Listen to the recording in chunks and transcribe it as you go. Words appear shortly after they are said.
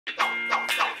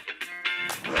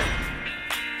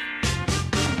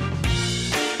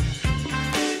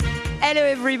Hello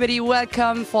everybody,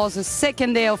 welcome for the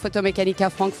second day of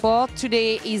Automechanica Frankfurt.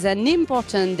 Today is an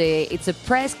important day, it's a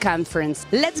press conference.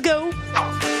 Let's go!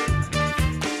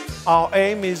 Our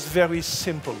aim is very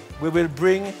simple. We will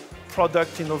bring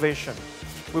product innovation.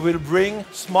 We will bring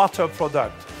smarter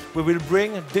product. We will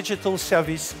bring digital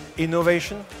service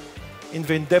innovation in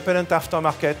the independent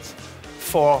aftermarket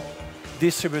for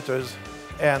distributors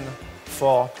and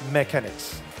for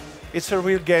mechanics. It's a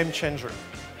real game changer.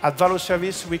 At Valeo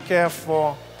Service, we care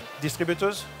for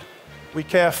distributors, we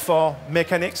care for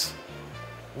mechanics,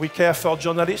 we care for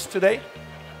journalists today,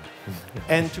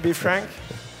 and to be frank,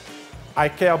 I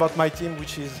care about my team,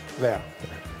 which is there.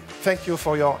 Thank you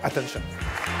for your attention.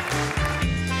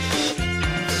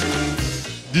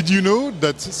 Did you know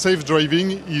that safe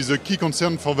driving is a key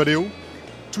concern for Valeo?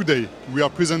 Today, we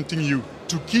are presenting you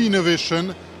two key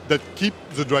innovations that keep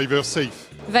the driver safe.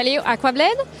 Valeo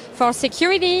Aquablade for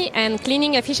security and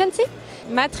cleaning efficiency.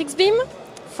 Matrix Beam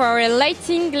for a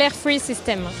lighting glare-free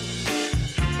system.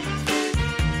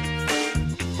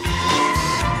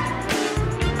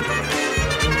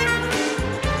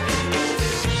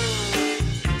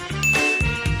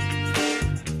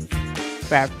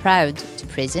 We are proud to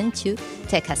present you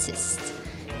Tech Assist.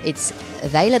 It's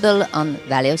available on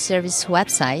Valeo Service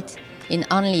website. In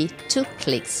only 2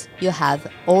 clicks, you have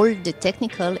all the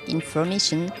technical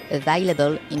information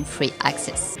available in free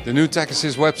access. The new Tech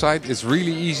Assist website is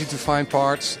really easy to find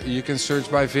parts. You can search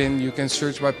by VIN, you can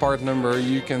search by part number,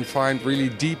 you can find really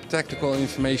deep technical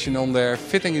information on there,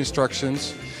 fitting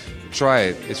instructions. Try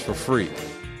it, it's for free.